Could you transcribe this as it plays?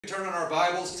Turn on our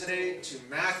Bibles today to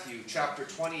Matthew chapter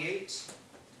 28.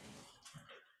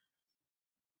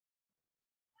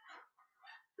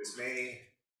 This may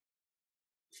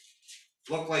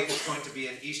look like it's going to be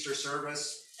an Easter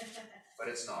service, but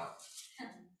it's not.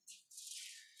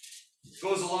 It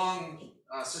goes along,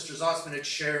 Sister Zotzman had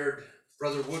shared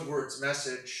Brother Woodward's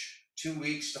message, 2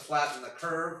 weeks to flatten the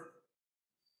curve,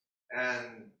 and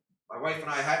my wife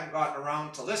and I hadn't gotten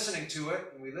around to listening to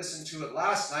it, and we listened to it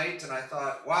last night, and I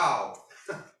thought, wow,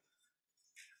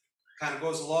 kind of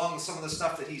goes along with some of the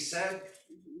stuff that he said,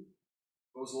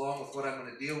 goes along with what I'm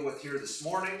going to deal with here this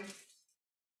morning.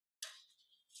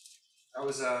 That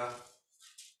was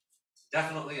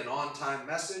definitely an on-time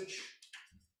message,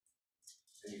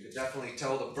 and you could definitely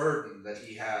tell the burden that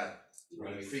he had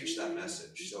when he preached that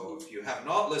message. So if you have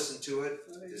not listened to it,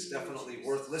 it's definitely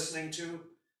worth listening to,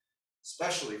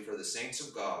 especially for the saints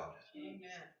of God. Amen.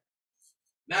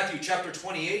 Matthew chapter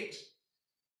 28,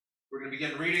 we're going to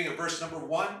begin reading at verse number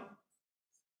 1. It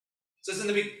says,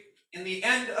 in the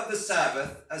end of the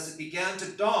Sabbath, as it began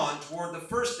to dawn toward the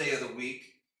first day of the week,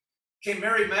 came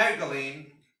Mary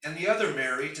Magdalene and the other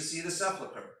Mary to see the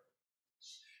sepulchre.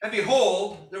 And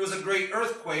behold, there was a great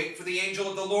earthquake, for the angel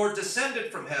of the Lord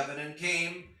descended from heaven and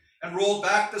came and rolled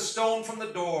back the stone from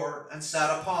the door and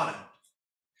sat upon it.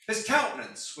 His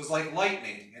countenance was like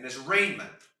lightning, and his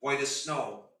raiment white as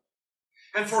snow.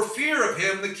 And for fear of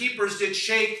him the keepers did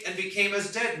shake and became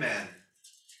as dead men.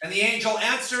 And the angel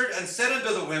answered and said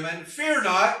unto the women, Fear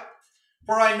not,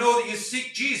 for I know that you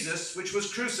seek Jesus, which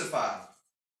was crucified.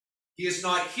 He is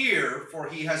not here, for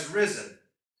he has risen.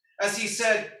 As he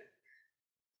said,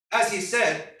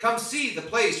 Come see the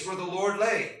place where the Lord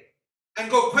lay.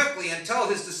 And go quickly and tell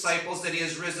his disciples that he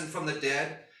is risen from the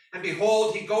dead. And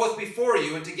behold, he goeth before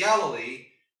you into Galilee.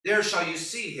 There shall you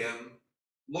see him.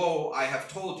 Lo, I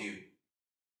have told you.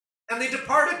 And they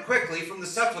departed quickly from the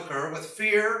sepulchre with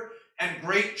fear and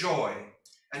great joy,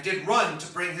 and did run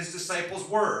to bring his disciples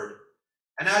word.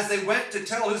 And as they went to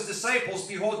tell his disciples,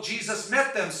 behold, Jesus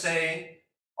met them, saying,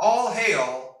 All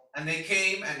hail! And they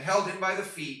came and held him by the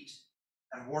feet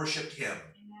and worshipped him.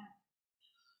 Amen.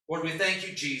 Lord, we thank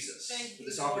you, Jesus, for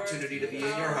this opportunity to be in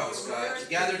your house, God, to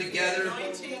gather together,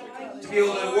 to be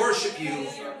able to worship you,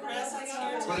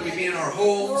 whether we be in our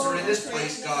homes or in this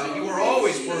place, God. You are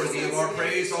always worthy of our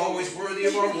praise, always worthy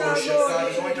of our worship,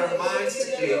 God. Anoint our minds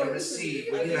today to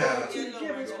receive what you have.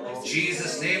 In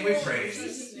Jesus' name we pray.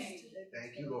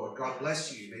 Thank you, Lord. God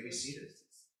bless you. You may be seated.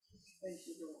 I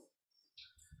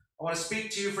want to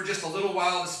speak to you for just a little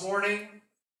while this morning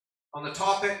on the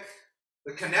topic,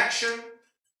 the connection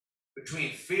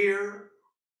between fear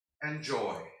and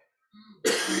joy.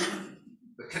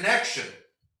 The connection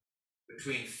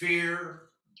between fear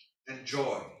and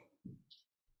joy.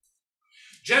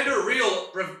 Gender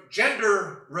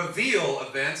reveal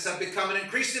events have become an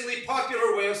increasingly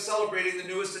popular way of celebrating the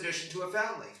newest addition to a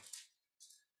family.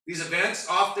 These events,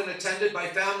 often attended by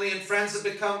family and friends, have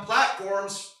become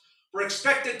platforms for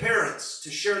expected parents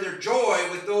to share their joy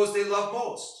with those they love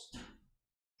most.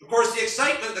 Of course, the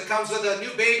excitement that comes with a new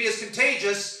baby is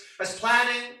contagious as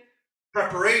planning,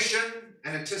 preparation,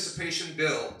 and anticipation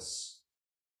builds.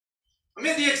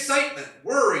 Amid the excitement,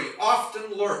 worry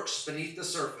often lurks beneath the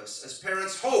surface as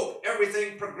parents hope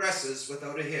everything progresses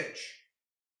without a hitch.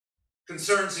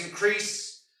 Concerns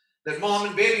increase that mom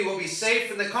and baby will be safe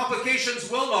and that complications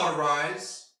will not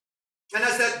arise. And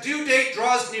as that due date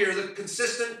draws near, the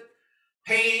consistent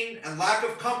pain and lack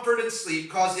of comfort and sleep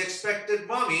cause the expected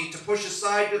mommy to push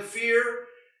aside the fear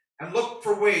and look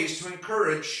for ways to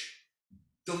encourage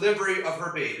delivery of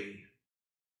her baby.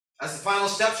 As the final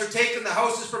steps are taken, the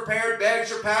house is prepared,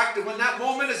 bags are packed, and when that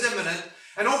moment is imminent,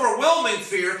 an overwhelming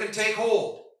fear can take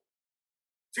hold.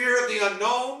 Fear of the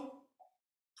unknown,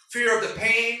 fear of the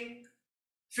pain,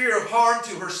 fear of harm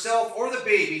to herself or the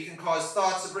baby can cause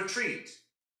thoughts of retreat.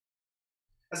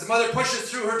 As the mother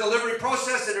pushes through her delivery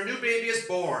process and her new baby is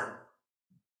born,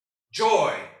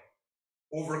 joy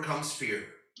overcomes fear.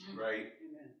 Right.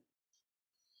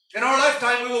 In our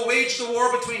lifetime, we will wage the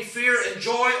war between fear and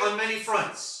joy on many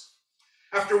fronts.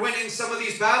 After winning some of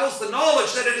these battles, the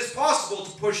knowledge that it is possible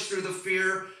to push through the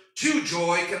fear to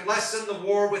joy can lessen the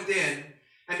war within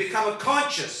and become a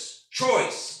conscious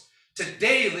choice to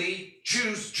daily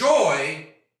choose joy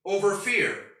over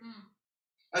fear.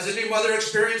 As a new mother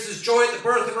experiences joy at the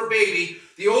birth of her baby,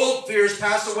 the old fears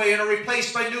pass away and are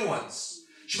replaced by new ones.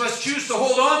 She must choose to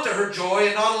hold on to her joy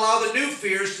and not allow the new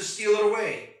fears to steal it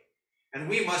away. And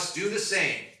we must do the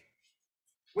same.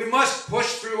 We must push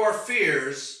through our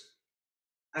fears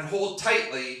and hold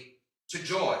tightly to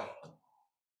joy.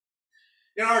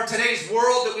 In our today's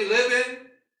world that we live in,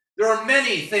 there are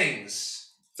many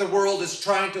things the world is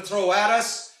trying to throw at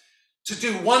us to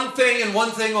do one thing and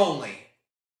one thing only,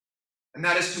 and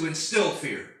that is to instill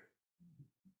fear.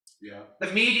 Yeah.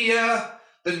 The media,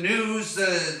 the news,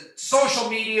 the social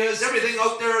medias, everything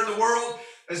out there in the world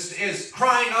is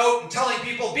crying out and telling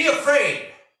people, be afraid,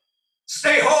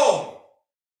 stay home,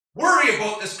 worry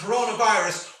about this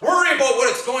coronavirus, worry about what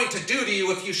it's going to do to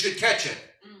you if you should catch it.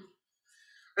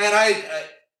 And I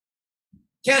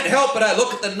can't help but I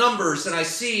look at the numbers and I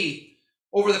see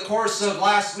over the course of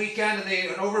last weekend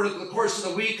and over the course of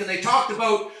the week, and they talked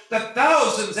about the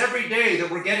thousands every day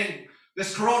that were getting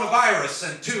this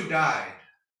coronavirus, and 2 died,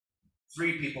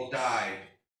 3 people died,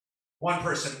 1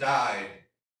 person died.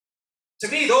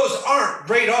 To me, those aren't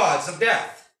great odds of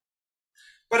death.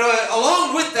 But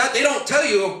along with that, they don't tell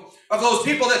you of those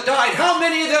people that died, how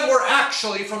many of them were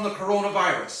actually from the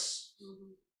coronavirus?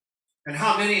 And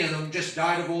how many of them just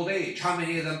died of old age? How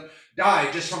many of them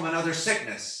died just from another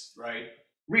sickness? Right.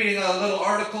 Reading a little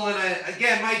article, and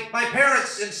again, my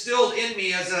parents instilled in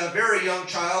me as a very young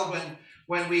child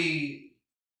when we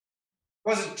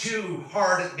wasn't too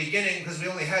hard at the beginning because we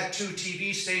only had 2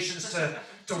 TV stations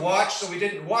to watch, so we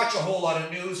didn't watch a whole lot of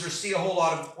news or see a whole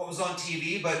lot of what was on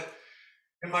TV. But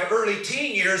in my early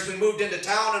teen years, we moved into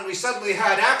town and we suddenly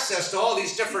had access to all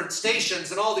these different stations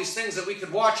and all these things that we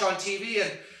could watch on TV.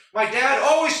 And my dad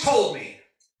always told me,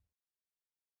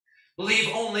 believe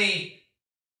only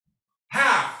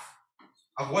half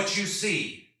of what you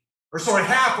see,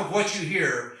 half of what you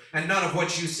hear and none of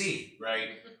what you see. Right.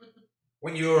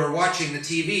 When you're watching the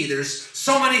TV, there's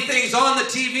so many things on the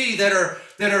TV that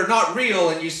are not real,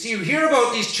 and you hear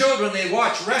about these children, they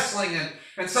watch wrestling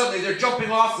and suddenly they're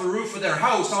jumping off the roof of their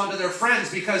house onto their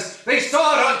friends because they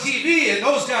saw it on TV and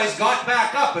those guys got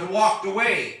back up and walked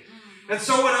away. And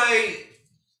so when I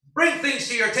bring things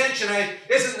to your attention,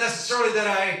 isn't necessarily that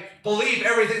I believe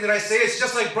everything that I say. It's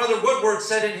just like Brother Woodward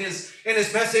said in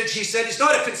his message. He said he's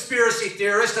not a conspiracy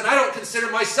theorist, and I don't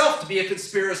consider myself to be a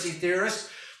conspiracy theorist.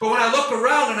 But when I look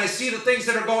around and I see the things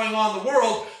that are going on in the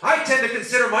world, I tend to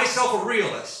consider myself a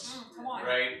realist. Come on.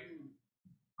 Right.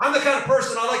 I'm the kind of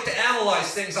person, I like to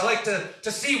analyze things. I like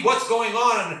to see what's going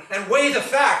on and weigh the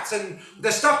facts. And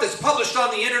the stuff that's published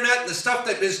on the internet and the stuff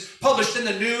that is published in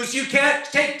the news, you can't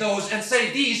take those and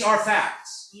say these are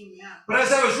facts. Amen. But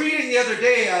as I was reading the other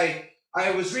day,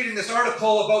 I was reading this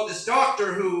article about this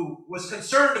doctor who was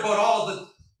concerned about all of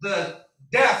the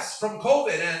deaths from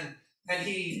COVID. And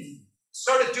he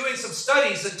started doing some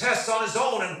studies and tests on his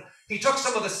own. And he took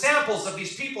some of the samples of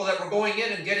these people that were going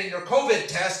in and getting their COVID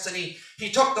tests, and he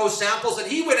took those samples and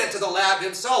he went into the lab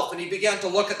himself and he began to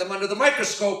look at them under the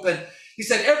microscope. And he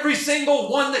said every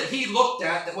single one that he looked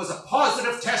at that was a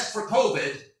positive test for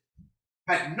COVID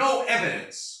had no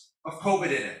evidence of COVID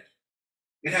in it.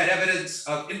 It had evidence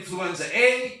of influenza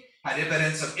A, had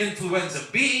evidence of influenza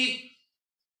B,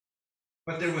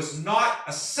 but there was not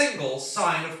a single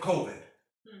sign of COVID.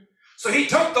 So he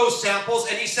took those samples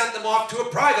and he sent them off to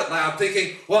a private lab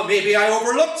thinking, well, maybe I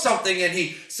overlooked something. And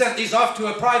he sent these off to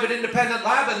a private independent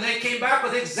lab and they came back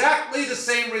with exactly the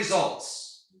same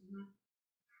results.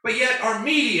 But yet our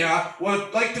media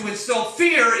would like to instill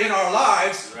fear in our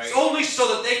lives, right, only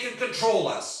so that they can control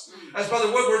us. As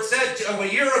Brother Woodward said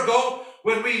a year ago,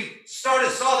 when we saw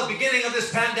the beginning of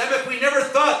this pandemic, we never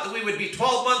thought that we would be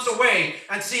 12 months away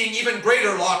and seeing even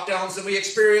greater lockdowns than we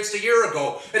experienced a year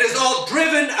ago. It is all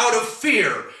driven out of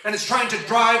fear, and it's trying to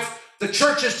drive the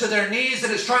churches to their knees,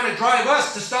 and it's trying to drive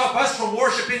us to stop us from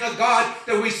worshiping a God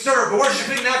that we serve,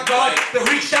 worshiping that God that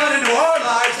reached down into our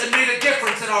lives and made a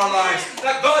difference in our lives,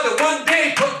 that God that one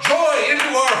day put joy into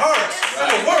our hearts, and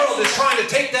the world is trying to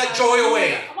take that joy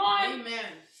away.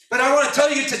 But I want to tell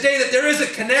you today that there is a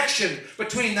connection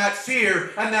between that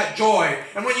fear and that joy.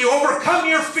 And when you overcome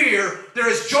your fear, there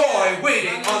is joy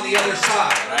waiting on the other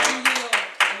side.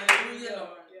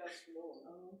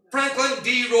 Franklin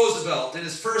D. Roosevelt, in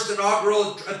his first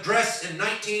inaugural address in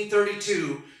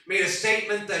 1932, made a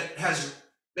statement that has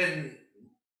been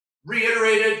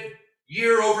reiterated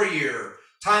year over year,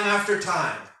 time after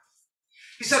time.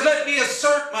 He said, "Let me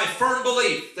assert my firm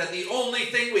belief that the only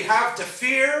thing we have to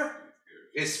fear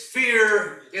is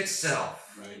fear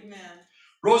itself." Right. Amen.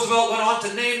 Roosevelt went on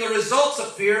to name the results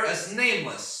of fear as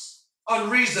nameless,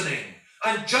 unreasoning,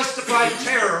 unjustified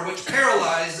terror which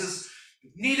paralyzes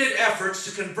needed efforts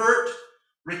to convert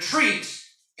retreat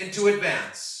into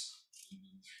advance.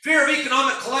 Fear of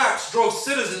economic collapse drove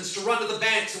citizens to run to the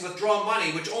banks and withdraw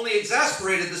money, which only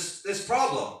exacerbated this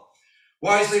problem.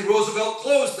 Wisely, Roosevelt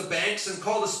closed the banks and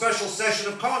called a special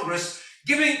session of Congress,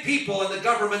 giving people in the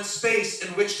government space in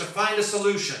which to find a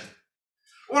solution.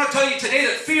 I want to tell you today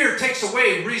that fear takes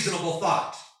away reasonable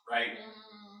thought. Right.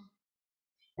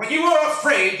 When you are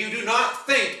afraid, you do not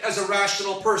think as a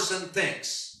rational person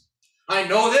thinks. I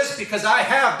know this because I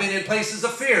have been in places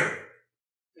of fear.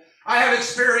 I have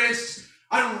experienced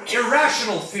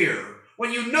irrational fear.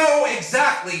 When you know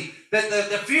exactly that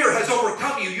the fear has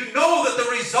overcome you, you know that the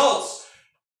results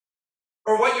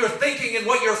or what you're thinking and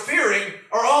what you're fearing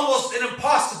are almost an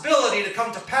impossibility to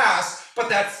come to pass, but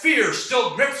that fear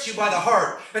still grips you by the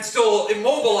heart and still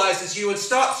immobilizes you and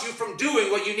stops you from doing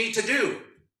what you need to do.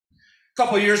 A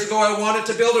couple of years ago, I wanted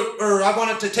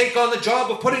to take on the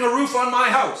job of putting a roof on my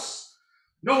house,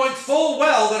 knowing full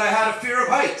well that I had a fear of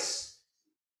heights.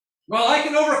 Well, I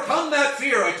can overcome that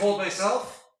fear, I told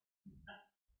myself.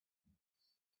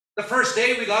 The first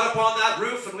day we got up on that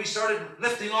roof and we started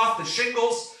lifting off the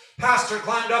shingles. Pastor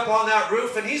climbed up on that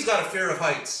roof and he's got a fear of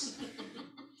heights.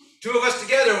 Two of us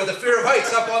together with a fear of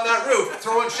heights up on that roof,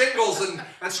 throwing shingles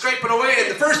and scraping away.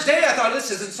 And the first day I thought,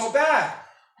 this isn't so bad.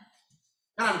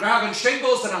 And I'm grabbing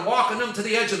shingles and I'm walking them to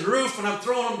the edge of the roof and I'm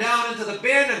throwing them down into the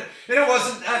bin, and it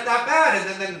wasn't that bad.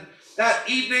 And then that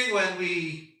evening when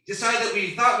we decided that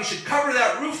we thought we should cover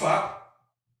that roof up,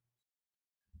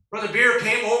 Brother Beer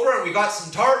came over and we got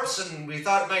some tarps and we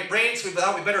thought it might rain, so we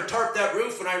thought we better tarp that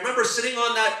roof. And I remember sitting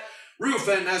on that roof,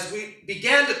 and as we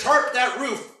began to tarp that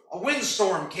roof, a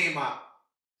windstorm came up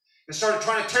and started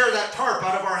trying to tear that tarp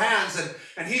out of our hands,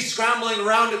 and he's scrambling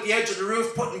around at the edge of the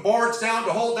roof, putting boards down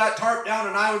to hold that tarp down.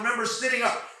 And I remember sitting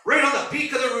up right on the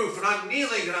peak of the roof, and I'm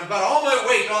kneeling and I've got all my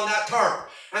weight on that tarp,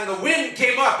 and the wind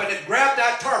came up and it grabbed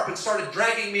that tarp and started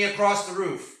dragging me across the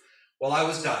roof. Well, I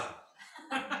was done.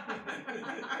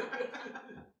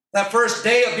 That first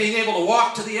day of being able to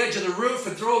walk to the edge of the roof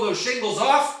and throw those shingles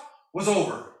off was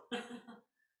over.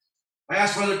 I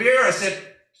asked Brother Beer, I said,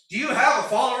 do you have a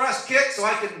fall arrest kit so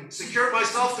I can secure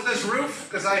myself to this roof?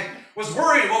 Because I was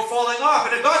worried about falling off.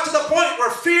 And it got to the point where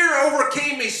fear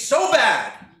overcame me so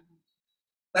bad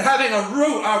that having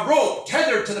a rope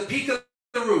tethered to the peak of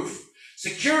the roof,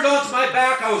 secured onto my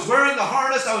back, I was wearing the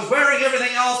harness, I was wearing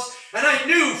everything else, and I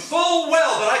knew full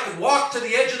well that I could walk to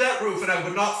the edge of that roof and I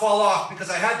would not fall off because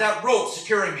I had that rope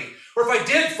securing me. Or if I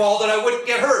did fall, that I wouldn't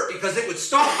get hurt because it would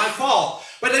stop my fall.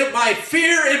 But my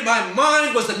fear in my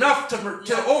mind was enough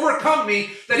to overcome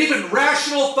me that even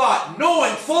rational thought,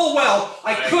 knowing full well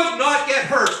I could not get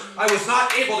hurt, I was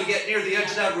not able to get near the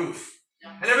edge of that roof.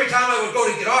 And every time I would go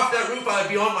to get off that roof, I would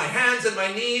be on my hands and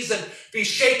my knees and be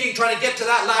shaking trying to get to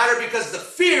that ladder because the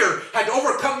fear had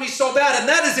overcome me so bad. And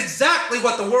that is exactly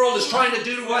what the world is trying to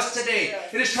do to us today.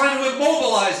 It is trying to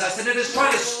immobilize us, and it is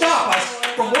trying to stop us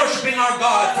from worshiping our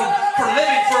God, from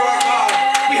living for our God.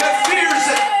 We have fears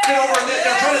that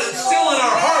they're trying to instill in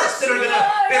our hearts that are going to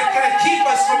keep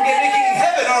us from making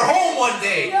heaven our home one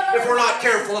day if we're not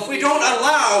careful. If we don't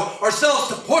allow ourselves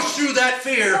to push through that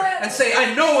fear and say,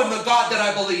 I know in the God that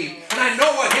I believe, and I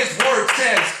know what His Word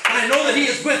says, and I know that He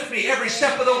is with me every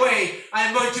step of the way, I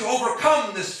am going to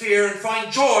overcome this fear and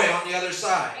find joy on the other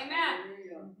side.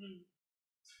 Amen.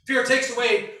 Fear takes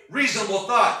away reasonable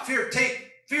thought.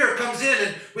 Fear comes in,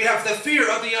 and we have the fear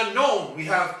of the unknown. We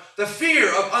have the fear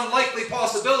of unlikely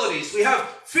possibilities. We have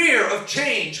fear of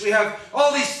change. We have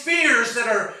all these fears that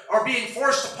are being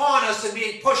forced upon us and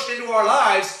being pushed into our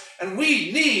lives, and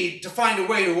we need to find a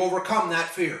way to overcome that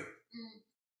fear.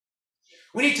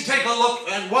 We need to take a look,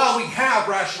 and while we have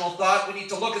rational thought, we need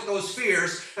to look at those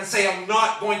fears and say, I'm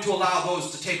not going to allow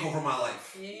those to take over my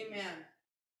life. Amen.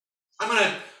 I'm going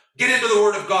to get into the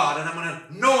Word of God, and I'm going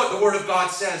to know what the Word of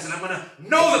God says, and I'm going to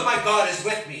know that my God is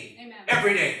with me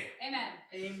every day. Amen.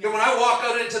 Amen. Then when I walk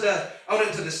out into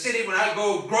the city, when I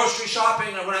go grocery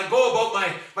shopping, and when I go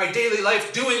about my daily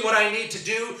life doing what I need to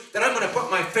do, that I'm going to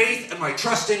put my faith and my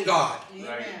trust in God. Amen.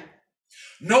 Right.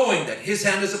 Knowing that His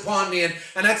hand is upon me. And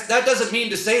that doesn't mean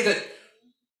to say that,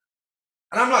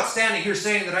 and I'm not standing here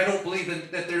saying that I don't believe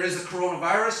that there is a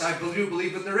coronavirus. I do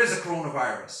believe that there is a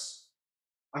coronavirus.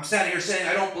 I'm standing here saying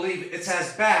I don't believe it's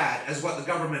as bad as what the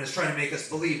government is trying to make us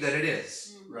believe that it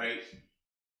is. Right.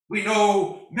 We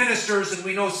know ministers and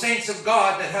we know saints of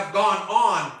God that have gone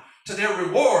on to their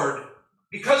reward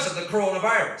because of the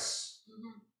coronavirus.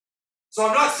 So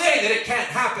I'm not saying that it can't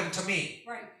happen to me.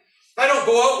 Right. I don't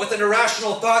go out with an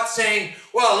irrational thought saying,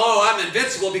 well, oh, I'm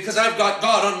invincible because I've got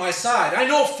God on my side. I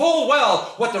know full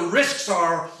well what the risks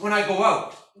are when I go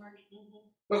out.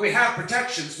 But we have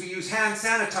protections. We use hand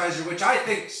sanitizer, which I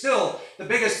think still the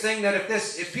biggest thing, that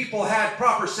if people had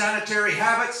proper sanitary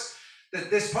habits, that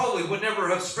this probably would never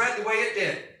have spread the way it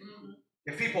did.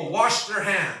 If people washed their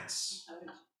hands.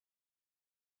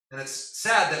 And it's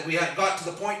sad that we had got to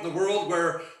the point in the world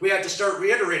where we had to start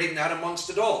reiterating that amongst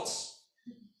adults.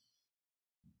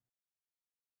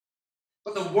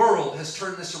 But the world has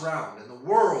turned this around, and the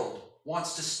world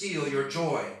wants to steal your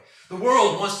joy. The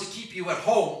world wants to keep you at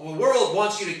home. The world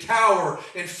wants you to cower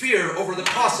in fear over the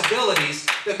possibilities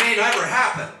that may never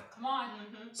happen. Come on.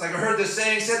 It's like I heard this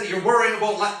saying said that you're worrying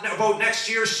about next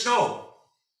year's snow.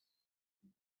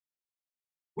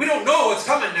 We don't know what's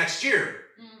coming next year,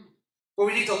 but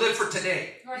we need to live for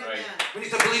today. Right. Right. We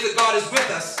need to believe that God is with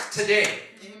us today.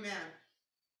 Amen.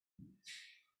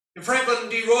 In Franklin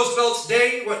D. Roosevelt's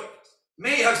day, what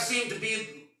may have seemed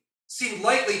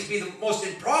likely to be the most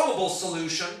improbable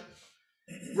solution,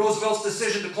 Roosevelt's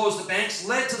decision to close the banks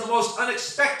led to the most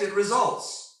unexpected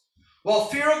results. While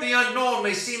fear of the unknown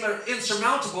may seem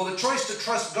insurmountable, the choice to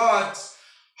trust God's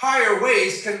higher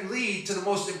ways can lead to the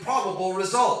most improbable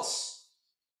results.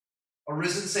 A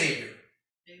risen Savior.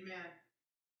 Amen.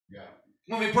 Yeah.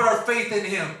 When we put our faith in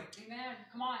Him, Amen.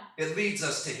 Come on. it leads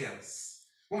us to Him.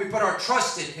 When we put our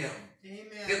trust in Him,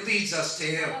 Amen. it leads us to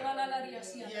Him.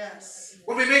 Yes.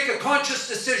 When we make a conscious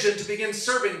decision to begin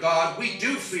serving God, we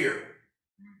do fear.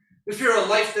 We fear a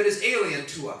life that is alien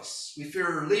to us. We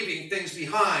fear leaving things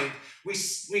behind. We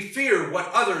fear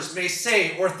what others may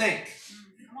say or think.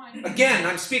 Again,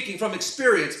 I'm speaking from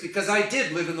experience because I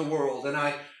did live in the world and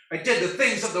I did the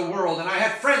things of the world and I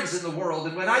had friends in the world.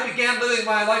 And when I began living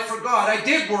my life for God, I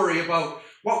did worry about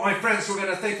what my friends were going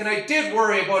to think, and I did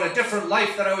worry about a different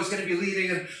life that I was going to be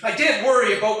leading, and I did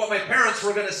worry about what my parents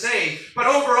were going to say. But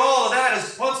over all of that,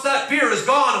 once that fear is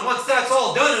gone, and once that's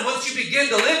all done, and once you begin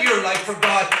to live your life for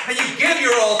God, and you give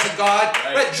your all to God,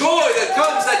 that joy that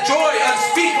comes, that joy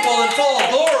unspeakable and full of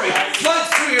glory,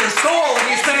 floods through your soul, and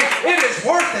you say, it is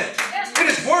worth it. It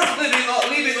is worth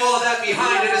leaving all of that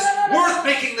behind. It is worth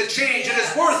making the change. It is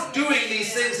worth doing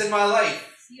these things in my life.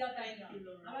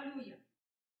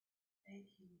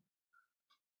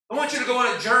 I want you to go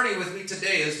on a journey with me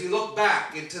today as we look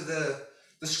back into the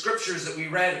scriptures that we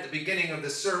read at the beginning of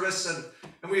this service,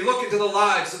 and we look into the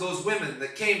lives of those women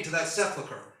that came to that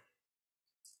sepulcher.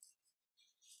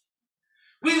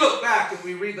 We look back and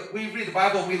we read the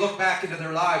Bible and we look back into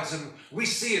their lives and we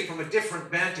see it from a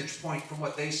different vantage point from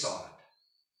what they saw it.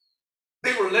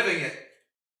 They were living it.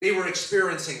 They were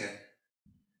experiencing it.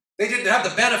 They didn't have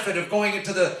the benefit of going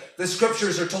into the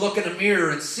scriptures or to look in a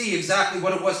mirror and see exactly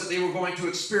what it was that they were going to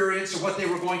experience or what they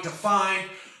were going to find.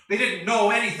 They didn't know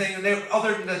anything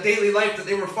other than the daily life that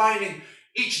they were finding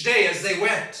each day as they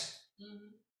went.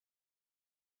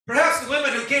 Perhaps the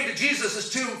women who came to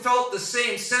Jesus' tomb felt the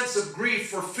same sense of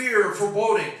grief or fear or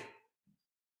foreboding.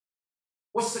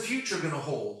 What's the future going to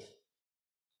hold?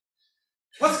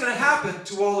 What's going to happen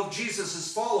to all of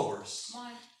Jesus' followers?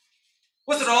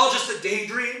 Was it all just a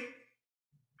daydream?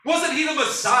 Wasn't he the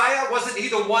Messiah? Wasn't he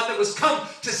the one that was come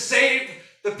to save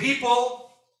the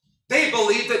people? They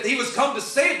believed that he was come to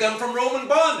save them from Roman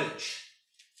bondage.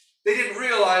 They didn't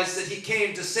realize that he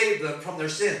came to save them from their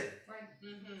sin.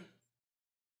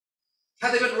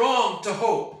 Had they been wrong to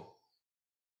hope,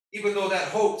 even though that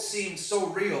hope seemed so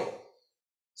real,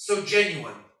 so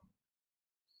genuine?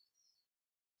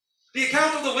 The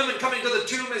account of the women coming to the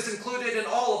tomb is included in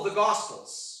all of the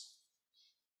Gospels,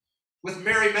 with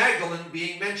Mary Magdalene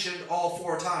being mentioned all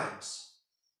 4 times.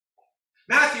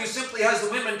 Matthew simply has the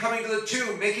women coming to the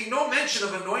tomb, making no mention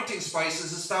of anointing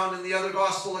spices as found in the other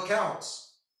Gospel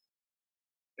accounts.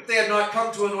 If they had not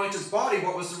come to anoint his body,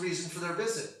 what was the reason for their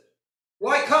visit?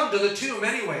 Why come to the tomb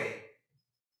anyway?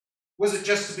 Was it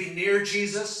just to be near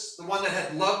Jesus, the one that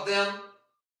had loved them?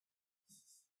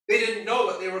 They didn't know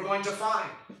what they were going to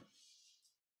find.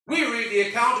 We read the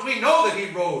account and we know that he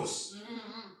rose.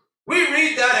 We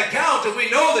read that account and we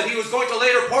know that he was going to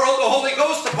later pour out the Holy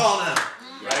Ghost upon them.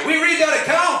 Right. We read that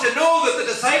account and know that the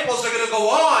disciples are going to go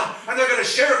on and they're going to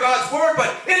share God's word.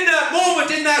 But in that moment,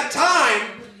 in that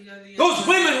time, those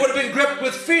women would have been gripped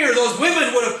with fear. Those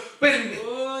women would have been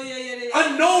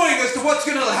unknowing as to what's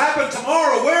going to happen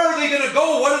tomorrow. Where are they going to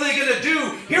go? What are they going to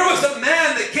do? Here was a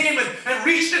man that came and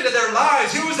reached into their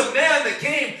lives. Here was a man that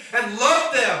came and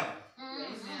loved them.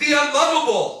 The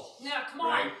unlovable. Yeah, come on.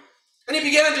 Right. And he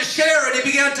began to share and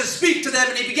he began to speak to them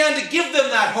and he began to give them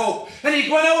that hope. And he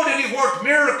went out and he worked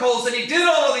miracles and he did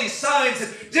all of these signs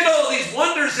and did all of these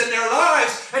wonders in their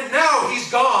lives. And now he's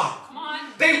gone. Come on.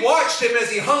 They watched him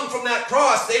as he hung from that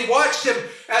cross. They watched him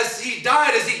as he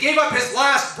died, as he gave up his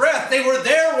last breath. They were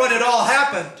there when it all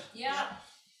happened. Yeah.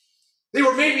 They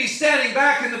were maybe standing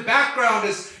back in the background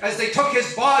as they took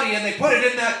his body and they put it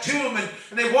in that tomb and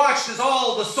they watched as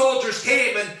all the soldiers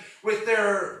came and with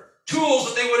their tools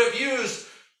that they would have used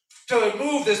to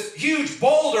move this huge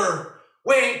boulder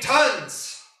weighing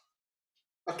tons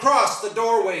across the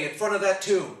doorway in front of that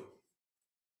tomb.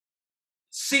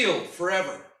 Sealed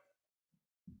forever.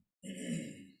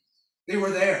 They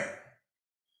were there.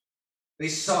 They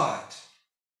saw it.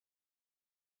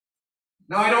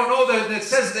 Now, I don't know that it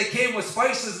says they came with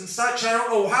spices and such. I don't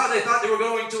know how they thought they were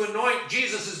going to anoint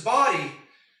Jesus' body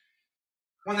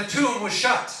when the tomb was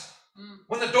shut,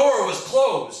 when the door was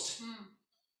closed.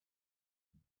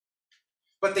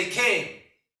 But they came.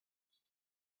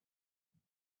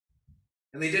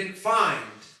 And they didn't find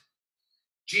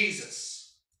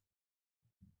Jesus.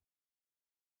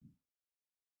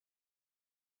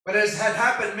 But as had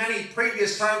happened many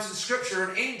previous times in Scripture,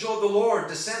 an angel of the Lord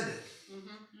descended.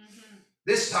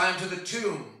 This time to the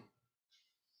tomb,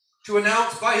 to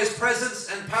announce by his presence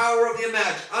and power of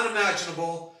the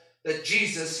unimaginable that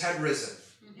Jesus had risen.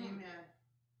 Amen.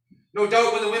 No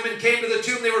doubt when the women came to the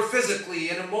tomb, they were physically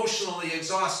and emotionally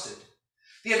exhausted.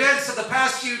 The events of the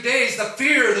past few days, the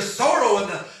fear, the sorrow,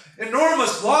 and the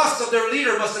enormous loss of their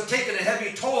leader must have taken a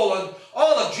heavy toll on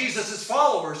all of Jesus'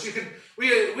 followers.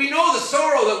 We know the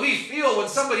sorrow that we feel when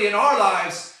somebody in our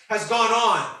lives has gone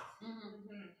on.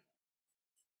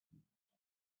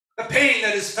 The pain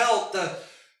that is felt,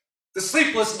 the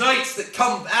sleepless nights that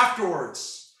come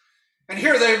afterwards. And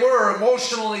here they were,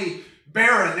 emotionally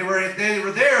barren. They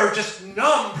were there just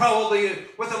numb probably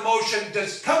with emotion,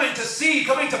 just coming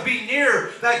to be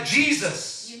near that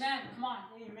Jesus. Amen. Come on.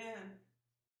 Amen.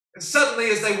 And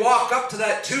suddenly as they walk up to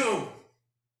that tomb,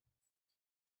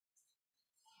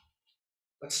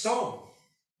 that stone.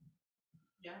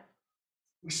 Yeah.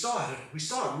 We saw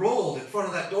it rolled in front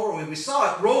of that doorway. We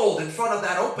saw it rolled in front of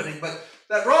that opening, but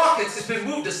that rock, it's been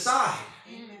moved aside.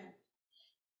 Amen.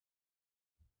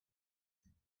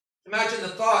 Imagine the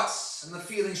thoughts and the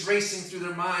feelings racing through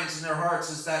their minds and their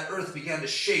hearts as that earth began to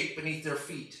shake beneath their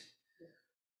feet.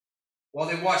 While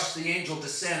they watched the angel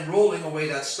descend, rolling away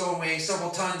that stone weighing several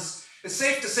tons, it's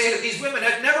safe to say that these women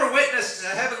had never witnessed a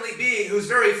heavenly being whose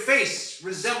very face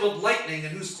resembled lightning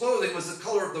and whose clothing was the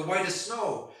color of the whitest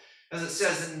snow, as it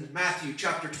says in Matthew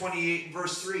chapter 28 and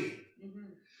verse 3.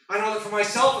 I know that for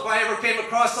myself, if I ever came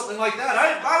across something like that,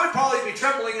 I would probably be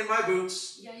trembling in my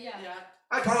boots. Yeah.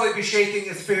 I'd probably be shaking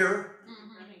with fear,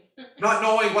 not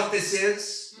knowing what this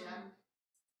is.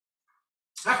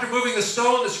 After moving the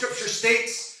stone, the scripture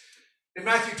states in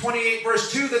Matthew 28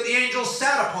 verse 2 that the angel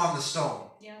sat upon the stone.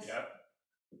 Yes. Yep.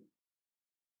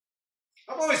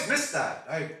 I've always missed that.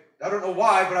 I don't know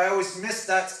why, but I always missed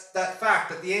that fact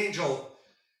that the angel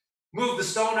moved the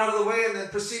stone out of the way and then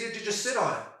proceeded to just sit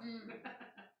on it.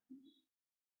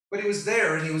 But he was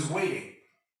there and he was waiting.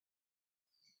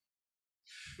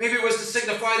 Maybe it was to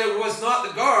signify that it was not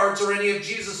the guards or any of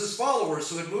Jesus' followers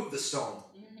who had moved the stone.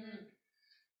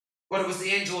 But it was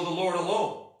the angel of the Lord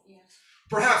alone. Yes.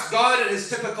 Perhaps God, in his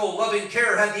typical loving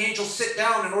care, had the angel sit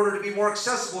down in order to be more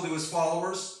accessible to his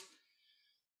followers.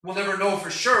 We'll never know for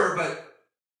sure, but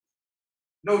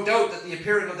no doubt that the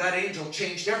appearing of that angel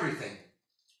changed everything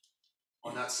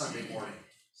on that Sunday morning.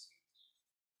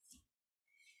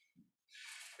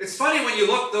 It's funny when you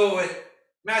look, though, at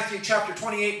Matthew chapter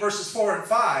 28, verses 4 and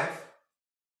 5.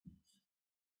 It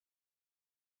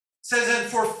says, "And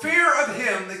for fear of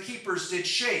him the keepers did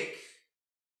shake,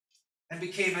 and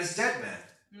became as dead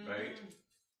men. Right.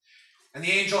 And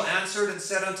the angel answered and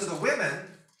said unto the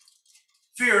women,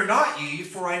 Fear not ye,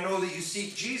 for I know that you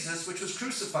seek Jesus, which was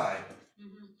crucified."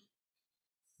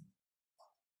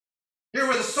 Here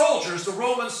were the soldiers, the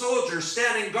Roman soldiers,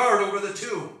 standing guard over the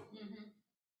tomb.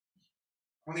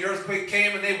 When the earthquake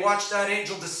came and they watched that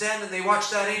angel descend and they watched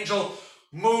that angel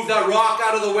move that rock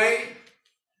out of the way, it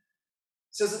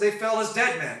says that they fell as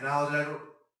dead men. Now,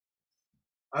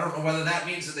 I don't know whether that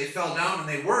means that they fell down and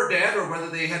they were dead or whether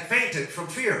they had fainted from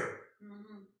fear.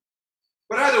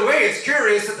 But either way, it's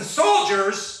curious that the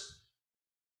soldiers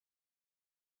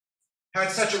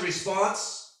had such a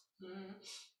response,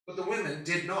 but the women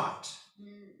did not.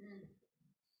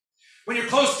 When you're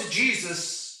close to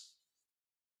Jesus,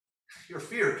 your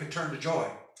fear can turn to joy.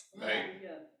 Right.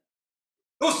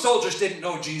 Those soldiers didn't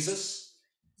know Jesus.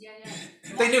 Yeah.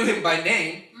 They knew him by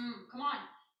name. Come on.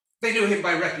 They knew him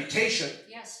by reputation.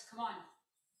 Yes, come on.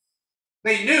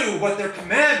 They knew what their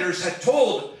commanders had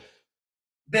told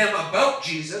them about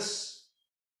Jesus,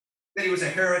 that he was a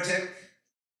heretic,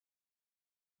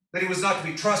 that he was not to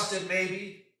be trusted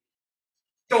maybe.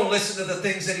 Don't listen to the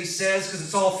things that he says because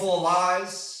it's all full of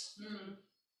lies.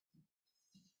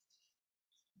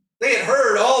 They had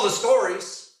heard all the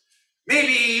stories.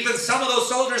 Maybe even some of those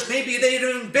soldiers, maybe they hadn't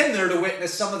even been there to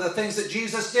witness some of the things that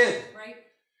Jesus did. Right.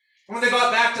 When they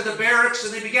got back to the barracks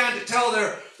and they began to tell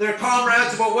their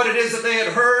comrades about what it is that they had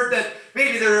heard, that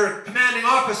maybe their commanding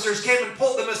officers came and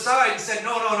pulled them aside and said,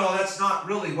 no, that's not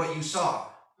really what you saw.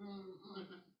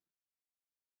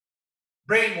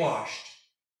 Brainwashed.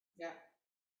 Yeah.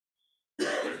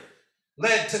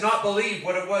 led to not believe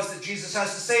what it was that Jesus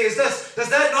has to say. Does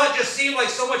that not just seem like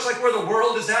so much like where the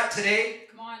world is at today?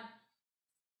 Come on.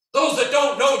 Those that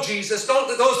don't know Jesus, those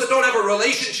that don't have a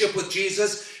relationship with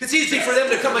Jesus, it's easy for them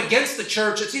to come against the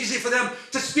church. It's easy for them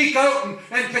to speak out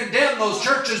and condemn those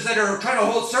churches that are trying to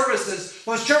hold services,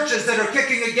 those churches that are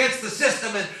kicking against the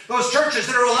system, and those churches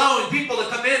that are allowing people to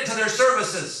come into their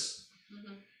services.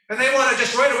 Mm-hmm. And they want to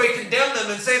just right away condemn them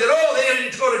and say that, oh, they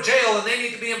need to go to jail and they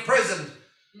need to be imprisoned.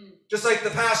 Mm-hmm. Just like the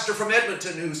pastor from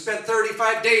Edmonton who spent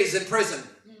 35 days in prison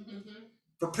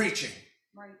for preaching.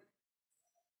 Right.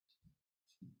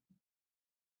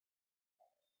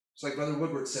 It's like Brother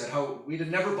Woodward said, how we'd have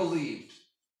never believed,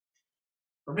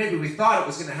 or maybe we thought it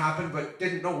was going to happen, but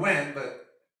didn't know when, but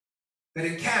that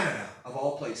in Canada, of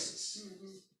all places,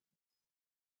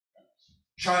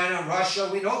 China, Russia,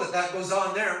 we know that goes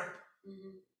on there.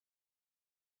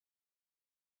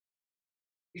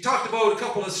 He talked about a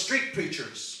couple of street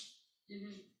preachers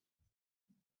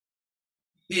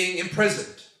being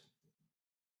imprisoned,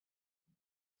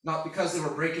 not because they were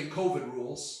breaking COVID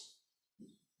rules,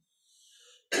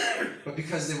 but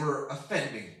because they were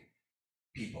offending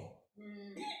people.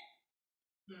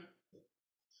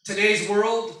 Today's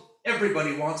world,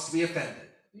 everybody wants to be offended.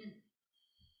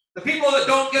 The people that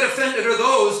don't get offended are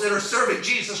those that are serving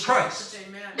Jesus Christ.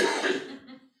 Amen.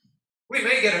 We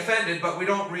may get offended, but we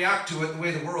don't react to it the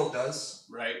way the world does.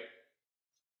 Right.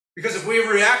 Because if we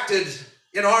reacted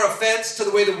in our offense to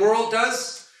the way the world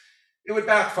does, it would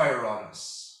backfire on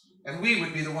us. And we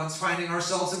would be the ones finding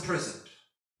ourselves imprisoned.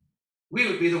 We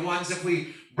would be the ones if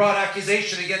we brought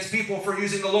accusation against people for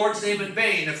using the Lord's name in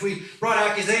vain, if we brought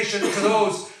accusation to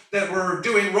those that were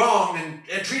doing wrong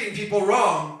and treating people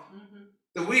wrong,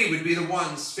 that we would be the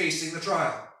ones facing the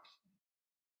trial.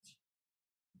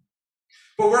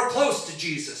 But we're close to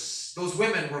Jesus. Those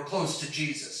women were close to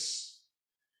Jesus.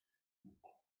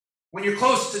 When you're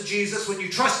close to Jesus, when you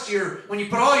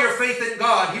put all your faith in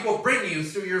God, He will bring you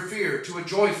through your fear to a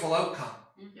joyful outcome.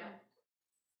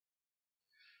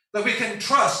 That we can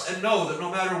trust and know that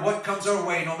no matter what comes our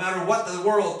way, no matter what the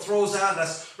world throws at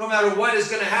us, no matter what is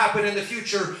going to happen in the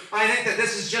future, I think that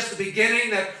this is just the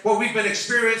beginning, that what we've been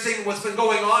experiencing, what's been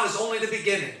going on is only the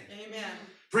beginning. Amen.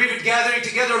 For even gathering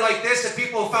together like this, if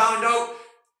people found out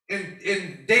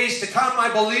in days to come,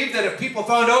 I believe that if people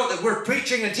found out that we're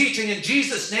preaching and teaching in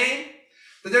Jesus' name,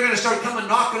 that they're going to start coming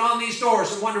knocking on these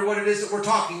doors and wonder what it is that we're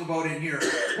talking about in here,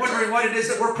 wondering what it is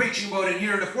that we're preaching about in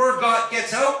here. And if word God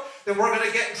gets out, then we're going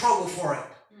to get in trouble for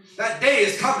it. That day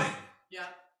is coming. Yeah.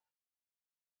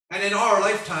 And in our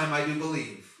lifetime, I do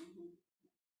believe.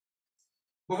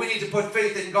 But we need to put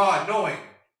faith in God, knowing,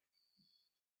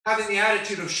 having the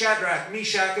attitude of Shadrach,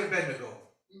 Meshach, and Abednego.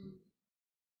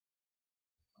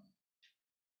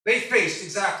 They faced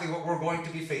exactly what we're going to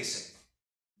be facing.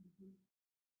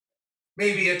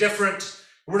 Maybe a different,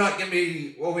 we're not going to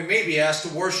be, well, we may be asked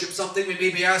to worship something. We may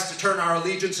be asked to turn our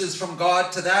allegiances from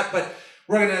God to that, but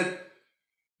we're going to,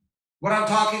 what I'm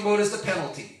talking about is the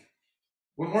penalty.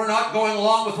 When we're not going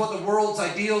along with what the world's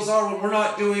ideals are, when we're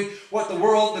not doing what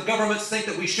the governments think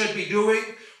that we should be doing,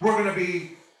 we're going to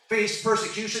be face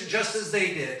persecution just as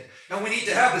they did. And we need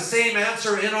to have the same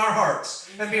answer in our hearts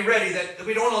and be ready that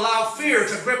we don't allow fear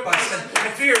to grip us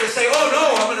and fear to say, oh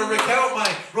no, I'm going to recount my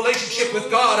relationship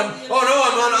with God. I'm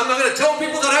not going to tell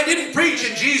people that I didn't preach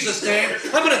in Jesus' name.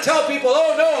 I'm going to tell people,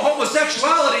 oh no,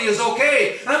 homosexuality is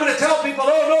okay. And I'm going to tell people,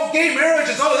 oh no, gay marriage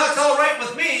is, oh, that's all right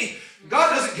with me.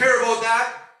 God doesn't care about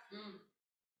that.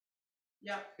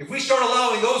 If we start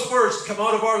allowing those words to come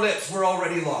out of our lips, we're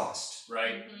already lost.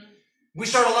 Right. We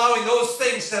start allowing those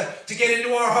things to get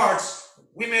into our hearts,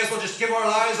 we may as well just give our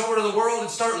lives over to the world and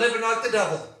start living like the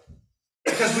devil,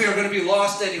 because we are going to be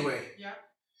lost anyway. Yeah.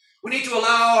 We need to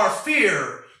allow our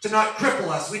fear to not cripple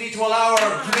us. We need to allow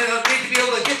need to be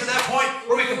able to get to that point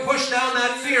where we can push down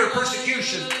that fear of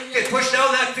persecution, push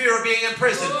down that fear of being in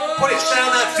prison, push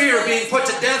down that fear of being put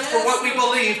to death for what we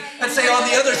believe, and say on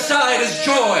the other side is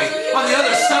joy, on the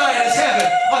other side is heaven,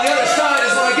 on the other side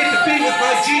is when I get to be with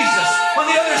my Jesus, on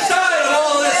the other side of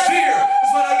all of this fear is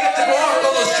when I get to walk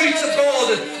on those streets of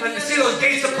gold and to see those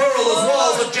gates of pearl, those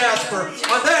walls of jasper.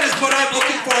 And that is what I'm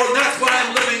looking for, and that's what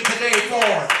I'm living today for.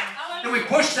 And we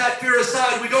push that fear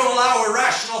aside. We don't allow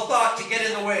irrational thought to get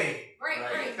in the way.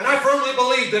 Right. And I firmly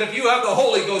believe that if you have the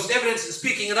Holy Ghost, evidence of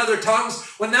speaking in other tongues,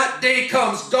 when that day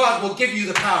comes, God will give you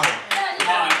the power.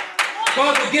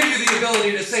 God will give you the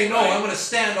ability to say, no, I'm going to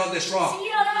stand on this rock.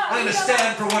 I'm going to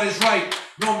stand for what is right,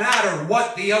 no matter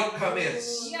what the outcome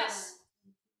is. Yes.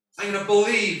 I'm going to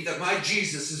believe that my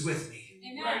Jesus is with me.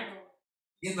 Amen.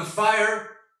 In the fire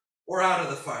or out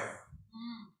of the fire.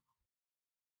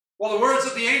 Well, the words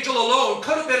of the angel alone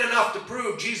could have been enough to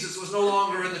prove Jesus was no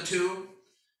longer in the tomb.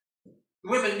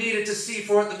 The women needed to see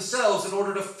for it themselves in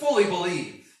order to fully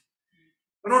believe,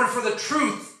 in order for the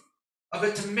truth of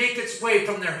it to make its way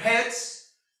from their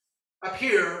heads up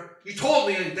here. You told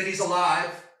me that he's alive,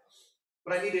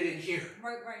 but I need it in here.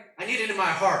 Right. I need it in my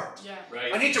heart. Yeah.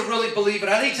 Right. I need to really believe it.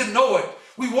 I need to know it.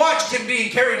 We watched him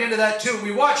being carried into that tomb.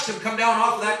 We watched him come down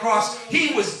off of that cross.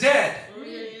 He was dead.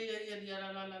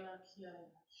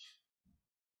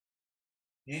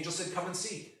 The angel said, come and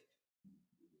see.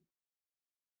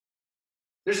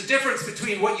 There's a difference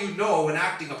between what you know and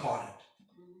acting upon it.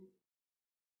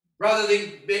 Rather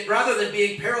than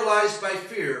being paralyzed by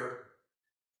fear,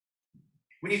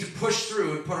 we need to push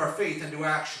through and put our faith into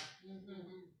action.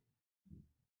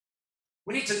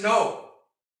 We need to know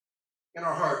in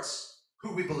our hearts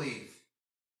who we believe.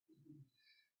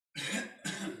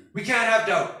 We can't have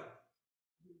doubt.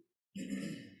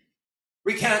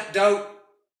 We can't doubt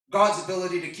God's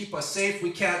ability to keep us safe.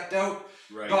 We can't doubt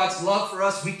God's love for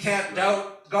us. We can't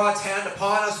doubt God's hand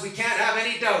upon us. We can't have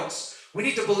any doubts. We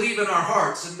need to believe in our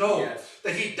hearts and know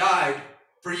that he died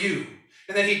for you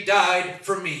and that he died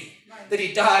for me, that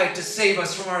he died to save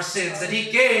us from our sins, that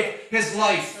he gave his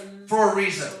life for a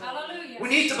reason. Hallelujah. We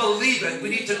need to believe it. We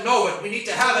need to know it. We need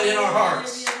to have it in our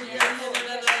hearts.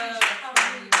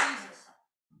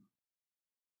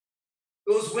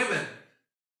 Those women,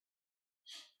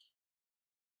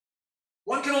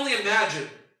 one can only imagine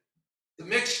the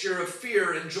mixture of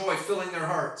fear and joy filling their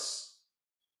hearts.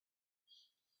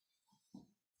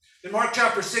 In Mark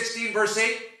chapter 16, verse 8,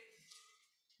 it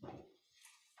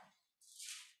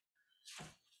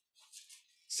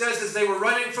says, as they were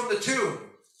running from the tomb,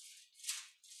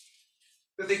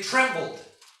 that they trembled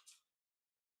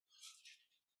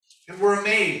and were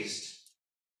amazed.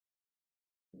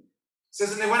 It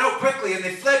says, and they went out quickly and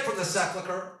they fled from the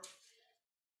sepulchre.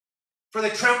 For they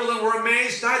trembled and were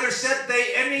amazed, neither said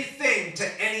they anything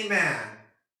to any man,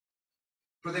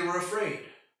 for they were afraid.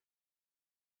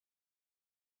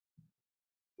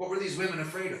 What were these women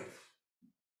afraid of?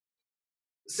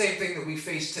 The same thing that we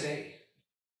face today.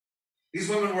 These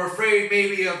women were afraid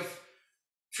maybe of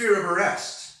fear of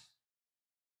arrest,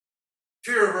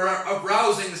 fear of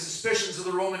arousing the suspicions of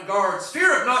the Roman guards,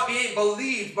 fear of not being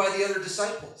believed by the other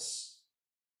disciples.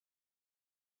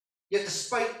 Yet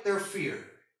despite their fear,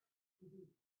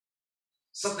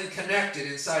 something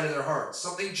connected inside of their hearts.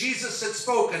 Something Jesus had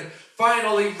spoken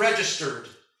finally registered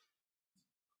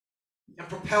and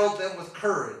propelled them with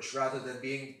courage rather than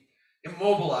being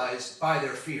immobilized by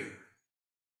their fear.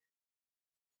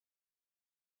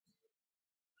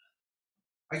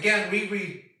 Again, we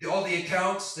read all the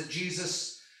accounts that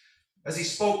Jesus, as he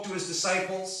spoke to his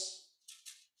disciples,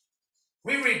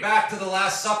 we read back to the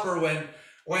Last Supper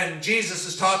when Jesus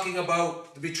is talking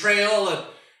about the betrayal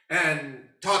and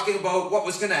talking about what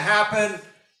was going to happen.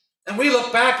 And we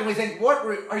look back and we think,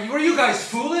 were you guys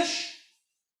foolish?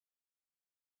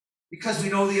 Because we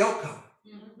know the outcome.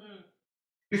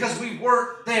 Because we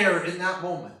weren't there in that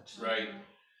moment. Right.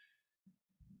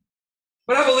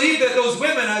 But I believe that those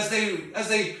women, as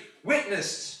they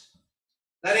witnessed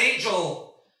that angel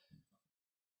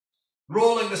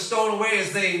rolling the stone away,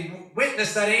 as they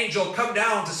witnessed that angel come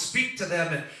down to speak to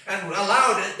them and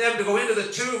allowed them to go into the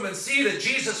tomb and see that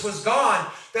Jesus was gone,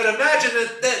 that imagine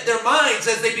that their minds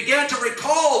as they began to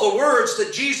recall the words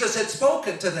that Jesus had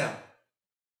spoken to them.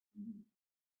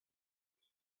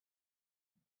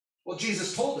 Well,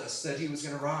 Jesus told us that he was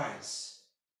going to rise.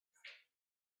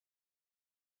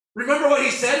 Remember what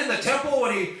he said in the temple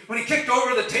when he kicked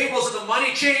over the tables of the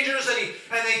money changers and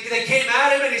they came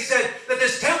at him and he said that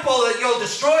this temple, that you'll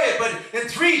destroy it, but in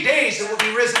 3 days it will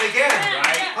be risen again.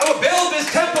 Right. I will build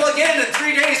this temple again in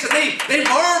 3 days. And they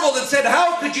marveled and said,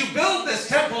 how could you build this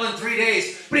temple in 3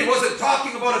 days? But he wasn't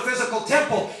talking about a physical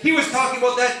temple. He was talking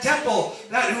about that temple,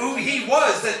 that who he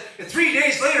was, that 3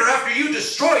 days later after you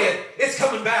destroy it, it's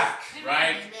coming back.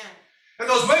 Right. And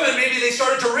those women, maybe they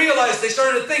started to realize, they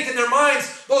started to think in their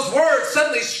minds, those words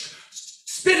suddenly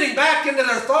spinning back into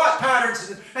their thought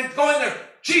patterns and going there.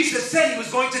 Jesus said he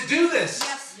was going to do this.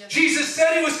 Yes. Jesus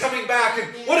said he was coming back.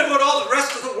 And what about all the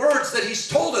rest of the words that he's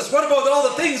told us? What about all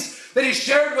the things that he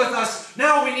shared with us?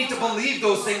 Now we need to believe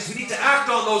those things. We need to act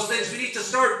on those things. We need to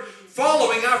start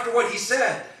following after what he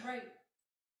said. Right.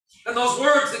 And those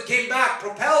words that came back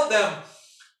propelled them,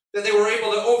 that they were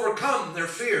able to overcome their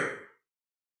fear.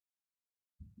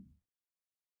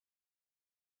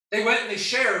 They went and they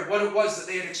shared what it was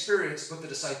that they had experienced with the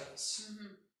disciples.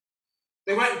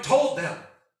 They went and told them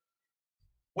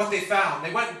what they found.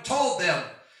 They went and told them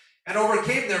and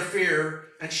overcame their fear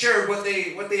and shared what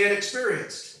they had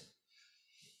experienced.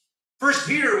 First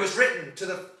Peter was written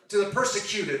to to the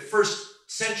persecuted first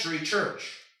century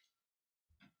church.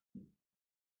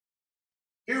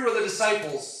 Here were the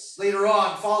disciples later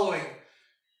on following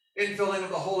infilling of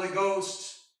the Holy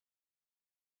Ghost,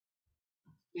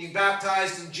 being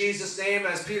baptized in Jesus' name,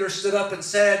 as Peter stood up and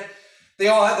said. They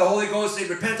all had the Holy Ghost. They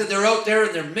repented. They're out there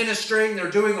and they're ministering.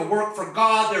 They're doing the work for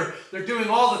God. They're doing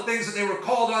all the things that they were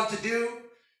called on to do.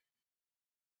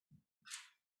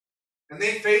 And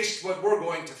they faced what we're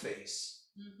going to face.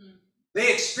 Mm-hmm.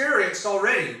 They experienced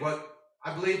already what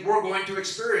I believe we're going to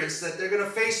experience, that they're going to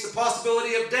face the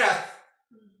possibility of death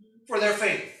for their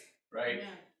faith. Right. Yeah.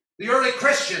 The early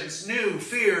Christians knew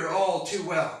fear all too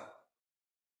well.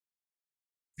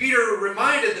 Peter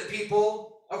reminded the people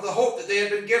of the hope that they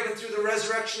had been given through the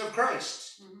resurrection of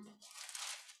Christ.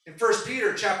 In 1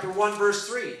 Peter chapter 1, verse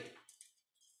 3. It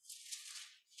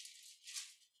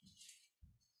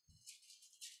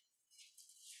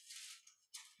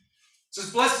says,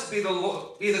 "Blessed be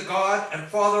the God and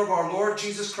Father of our Lord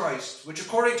Jesus Christ, which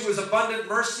according to his abundant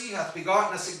mercy hath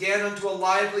begotten us again unto a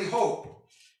lively hope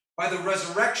by the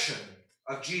resurrection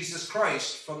of Jesus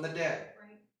Christ from the dead."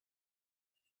 Right.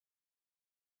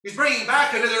 He's bringing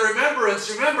back into their remembrance,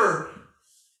 remember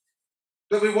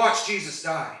that we watched Jesus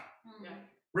die. Mm-hmm.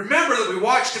 Remember that we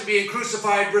watched him being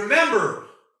crucified. Remember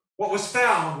what was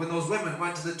found when those women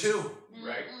went to the tomb.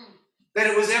 Right. That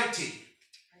it was empty.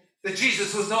 That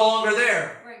Jesus was no longer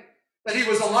there. Right. That he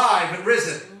was alive and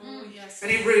risen. Mm-hmm. Yes.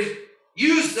 And he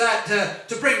used that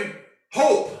to bring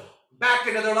hope back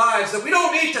into their lives. That we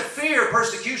don't need to fear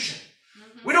persecution.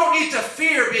 Mm-hmm. We don't need to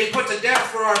fear being put to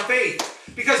death for our faith.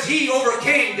 Because he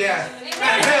overcame death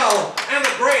and hell and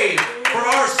the grave for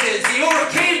our sins. He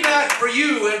overcame that for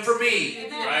you and for me.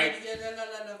 Amen. Right.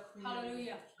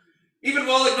 Hallelujah. Even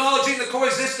while acknowledging the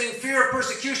coexisting fear of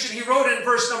persecution, he wrote in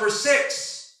verse number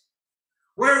 6,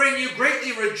 "Wherein you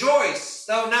greatly rejoice,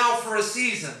 though now for a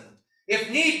season, if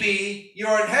need be, you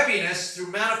are in heaviness through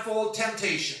manifold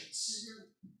temptations."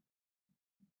 Mm-hmm.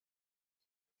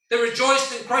 They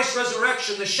rejoiced in Christ's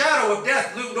resurrection. The shadow of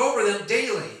death loomed over them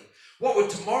daily. What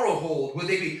would tomorrow hold? Would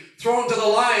they be thrown to the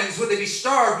lions? Would they be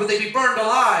starved? Would they be burned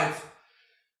alive?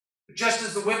 Just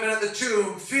as the women at the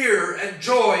tomb, fear and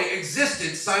joy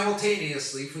existed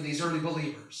simultaneously for these early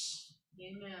believers.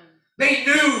 Amen. They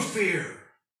knew fear.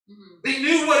 Mm-hmm. They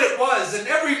knew what it was. And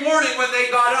every morning when they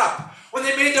got up, when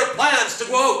they made their plans to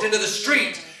go out into the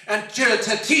street and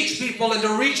to teach people and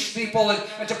to reach people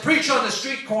and to preach on the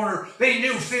street corner, they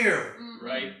knew fear. Mm-hmm.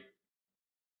 Right.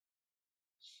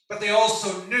 But they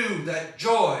also knew that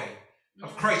joy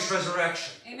of Christ's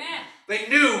resurrection. Amen. They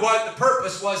knew what the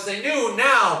purpose was. They knew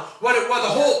now what the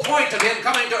whole point of him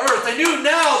coming to earth. They knew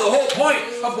now the whole point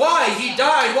of why he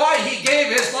died, why he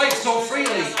gave his life so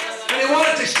freely. And they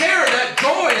wanted to share that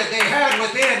joy that they had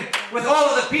within with all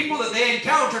of the people that they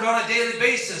encountered on a daily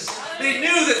basis. They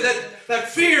knew that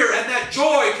fear and that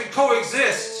joy could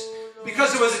coexist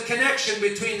because there was a connection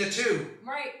between the two.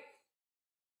 Right.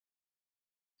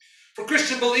 For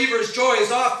Christian believers, joy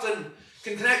is often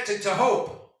connected to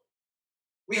hope.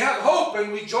 We have hope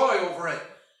and we joy over it.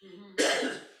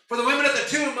 Mm-hmm. For the women at the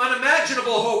tomb,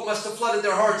 unimaginable hope must have flooded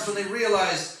their hearts when they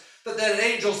realized that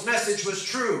angel's message was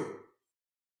true.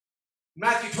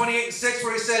 Matthew 28:6,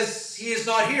 where he says, "He is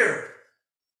not here."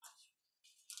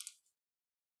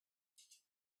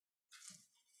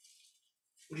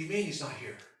 What do you mean he's not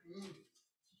here?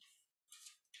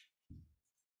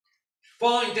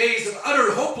 Following days of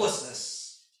utter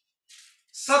hopelessness,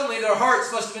 suddenly their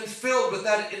hearts must have been filled with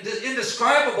that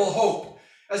indescribable hope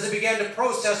as they began to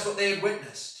process what they had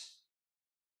witnessed.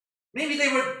 Maybe they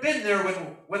would have been there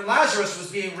when Lazarus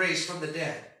was being raised from the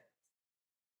dead.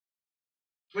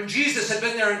 When Jesus had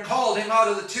been there and called him out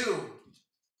of the tomb.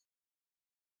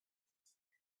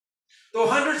 Though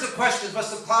hundreds of questions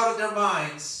must have clouded their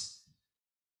minds,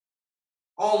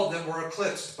 all of them were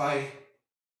eclipsed by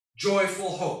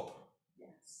joyful hope.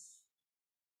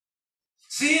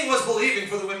 Seeing was believing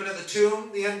for the women at the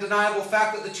tomb. The undeniable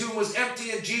fact that the tomb was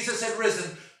empty and Jesus had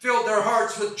risen filled their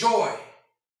hearts with joy.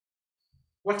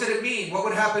 What did it mean? What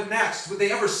would happen next? Would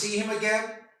they ever see him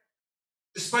again?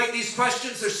 Despite these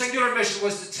questions, their singular mission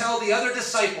was to tell the other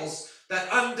disciples that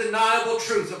undeniable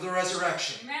truth of the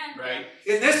resurrection. Amen. Right.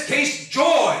 In this case,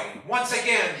 joy, once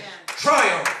again,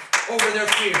 triumphed over their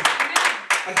fear.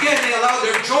 Again, they allowed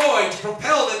their joy to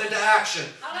propel them into action,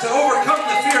 to overcome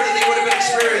the fear that they would have been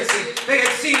experiencing. They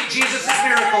had seen Jesus'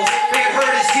 miracles. They had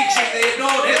heard his teaching. They had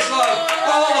known his love,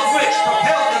 all of which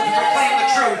propelled them to proclaim the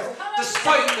truth,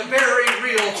 despite the very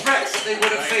real threats that they would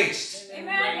have faced.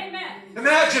 Amen. Amen.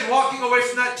 Imagine walking away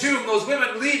from that tomb, those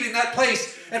women leaving that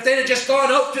place, if they had just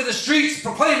gone out to the streets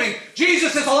proclaiming,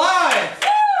 "Jesus is alive!"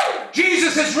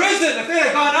 Jesus is risen. If they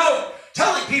had gone out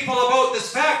telling people about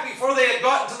this fact before they had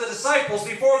gotten to the disciples,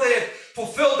 before they had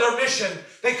fulfilled their mission,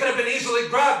 they could have been easily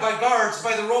grabbed by guards,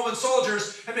 by the Roman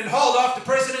soldiers, and been hauled off to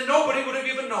prison, and nobody would have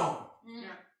even known.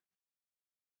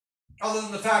 Other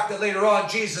than the fact that later on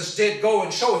Jesus did go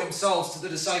and show himself to the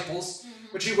disciples,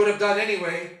 which he would have done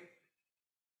anyway.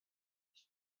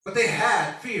 But they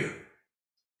had fear,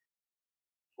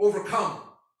 overcome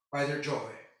by their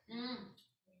joy.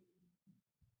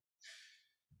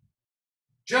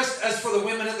 Just as for the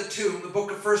women at the tomb, the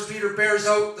book of 1 Peter bears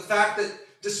out the fact that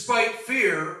despite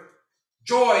fear,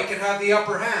 joy can have the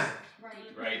upper hand.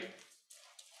 Right.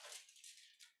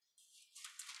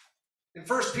 In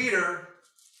 1 Peter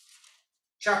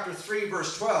chapter 3,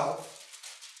 verse 12,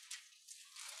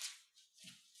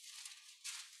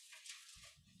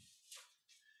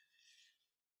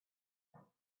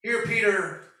 here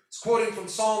Peter is quoting from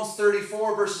Psalms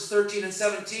 34, verses 13 and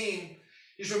 17.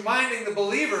 He's reminding the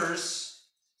believers,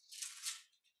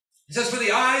 he says, "For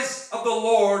the eyes of the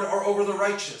Lord are over the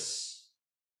righteous,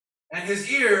 and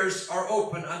his ears are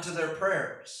open unto their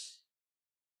prayers.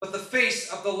 But the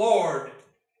face of the Lord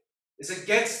is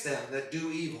against them that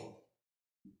do evil."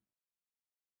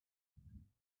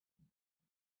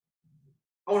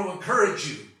 I want to encourage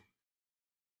you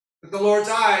that the Lord's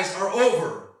eyes are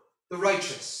over the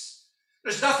righteous.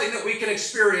 There's nothing that we can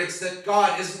experience that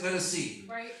God isn't going to see.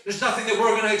 Right. There's nothing that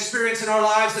we're going to experience in our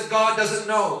lives that God doesn't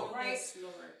know. Right.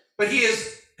 But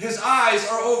his eyes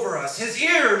are over us. His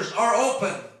ears are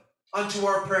open unto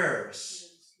our prayers.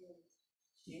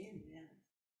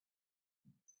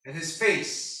 And his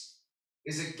face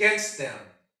is against them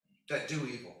that do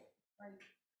evil.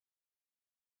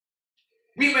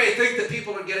 We may think that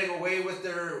people are getting away with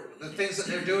the things that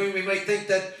they're doing. We might think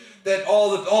that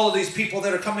all of these people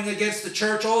that are coming against the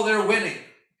church, they're winning.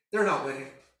 They're not winning.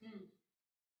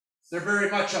 They're very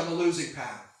much on the losing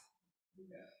path.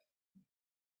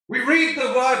 We read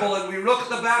the Bible and we look at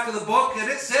the back of the book and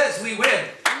it says we win.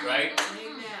 Right.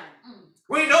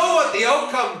 We know what the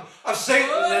outcome of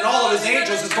Satan and all of his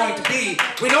angels is going to be.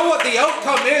 We know what the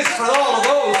outcome is for all of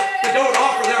those that don't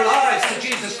offer their lives to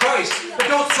Jesus Christ, that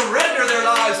don't surrender their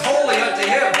lives wholly unto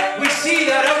him. We see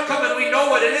that outcome and we know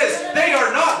what it is. They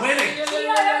are not winning.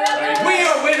 We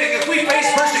are winning. If we face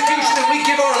persecution and we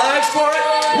give our lives for it,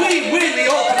 we win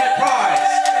the ultimate prize.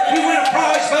 We win a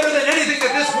prize better than anything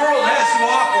that this world has to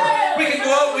offer. We can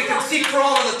go out, we can seek for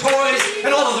all of the toys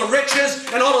and all of the riches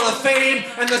and all of the fame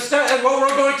and the stuff, and what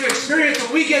we're going to experience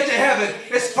when we get to heaven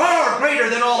is far greater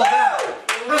than all of that.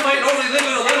 I might only live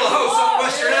in a little house on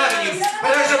Western Avenue,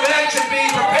 but there's a mansion being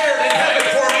prepared in heaven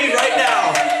for me right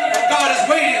now. And God is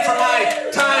waiting for my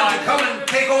time to come and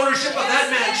take ownership of that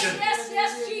mansion.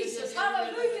 Yes, Jesus.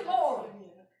 Hallelujah, Lord.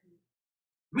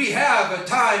 We have a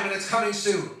time and it's coming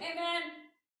soon. Amen.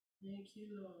 Thank you,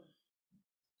 Lord.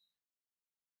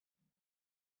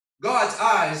 God's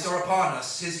eyes are upon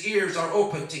us. His ears are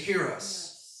open to hear us.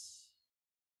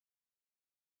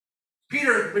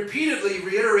 Peter repeatedly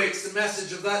reiterates the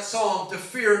message of that psalm to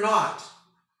fear not.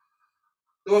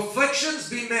 Though afflictions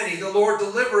be many, the Lord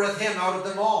delivereth him out of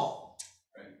them all.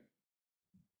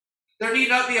 There need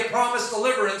not be a promised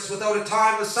deliverance without a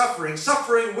time of suffering.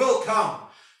 Suffering will come.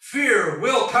 Fear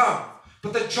will come.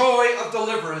 But the joy of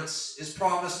deliverance is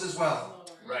promised as well.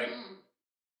 Right.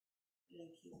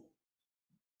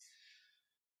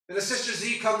 And the Sister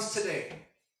Z comes today.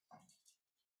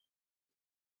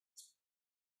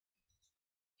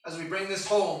 As we bring this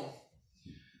home,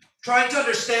 trying to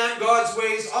understand God's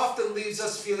ways often leaves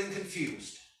us feeling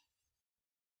confused.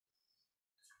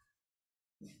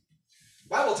 The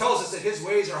Bible tells us that his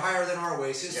ways are higher than our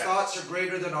ways. His thoughts are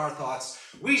greater than our thoughts.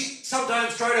 We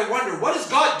sometimes try to wonder, what is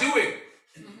God doing?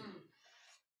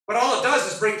 But all it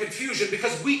does is bring confusion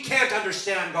because we can't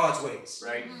understand God's ways.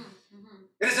 Right.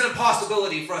 It is an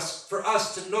impossibility for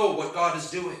us to know what God is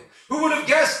doing. Who would have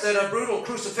guessed that a brutal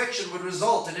crucifixion would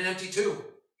result in an empty tomb?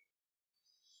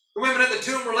 The women at the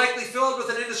tomb were likely filled with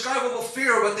an indescribable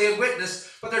fear of what they had witnessed,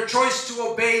 but their choice to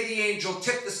obey the angel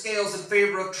tipped the scales in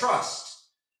favor of trust.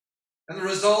 And the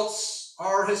results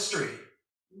are history.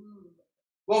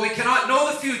 While we cannot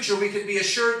know the future, we can be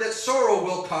assured that sorrow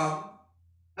will come,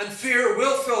 and fear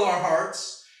will fill our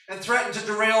hearts and threaten to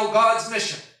derail God's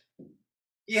mission.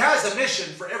 He has a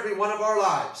mission for every one of our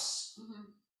lives,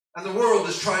 and the world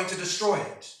is trying to destroy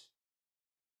it.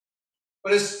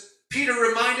 But as Peter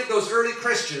reminded those early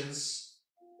Christians,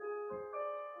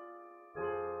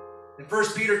 in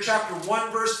 1 Peter chapter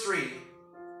 1, verse 3,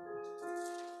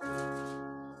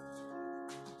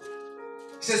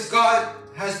 he says, God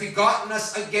has begotten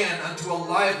us again unto a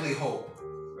lively hope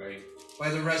by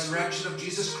the resurrection of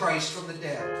Jesus Christ from the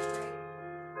dead,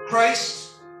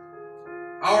 Christ,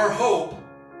 our hope,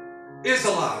 is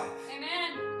alive.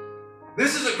 Amen.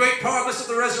 This is a great promise of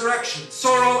the resurrection.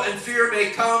 Sorrow and fear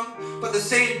may come, but the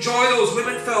same joy those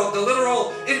women felt, the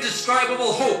literal,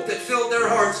 indescribable hope that filled their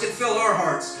hearts, can fill our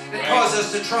hearts and cause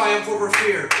us to triumph over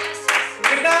fear.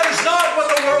 It matters not what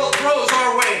the world throws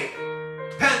our way.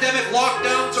 Pandemic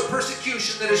lockdowns or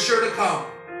persecution that is sure to come.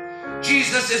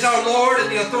 Jesus is our Lord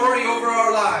and the authority over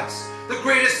our lives. The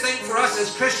greatest thing for us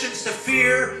as Christians to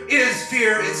fear is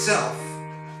fear itself.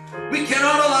 We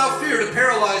cannot allow fear to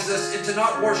paralyze us into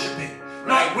not worshiping,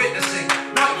 not witnessing,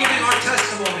 not giving our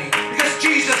testimony, because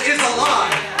Jesus is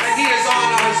alive and He is on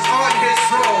His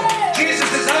throne.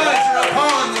 Jesus' eyes are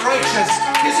upon the righteous.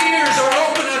 His ears are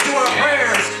open unto our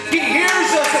prayers. He hears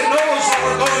us and knows what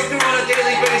we're going through on a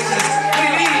daily basis. We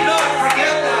need not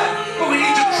forget that, but we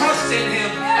need to trust in Him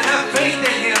and have faith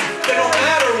in Him that no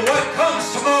matter what comes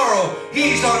tomorrow,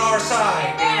 He's on our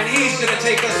side and He's going to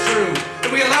take us through.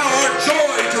 And we allow our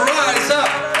joy to rise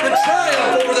up and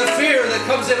triumph over the fear that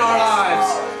comes in our lives.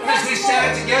 And as we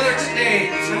stand together today,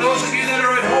 and those of you that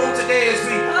are at home today, as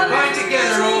we bind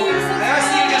together, oh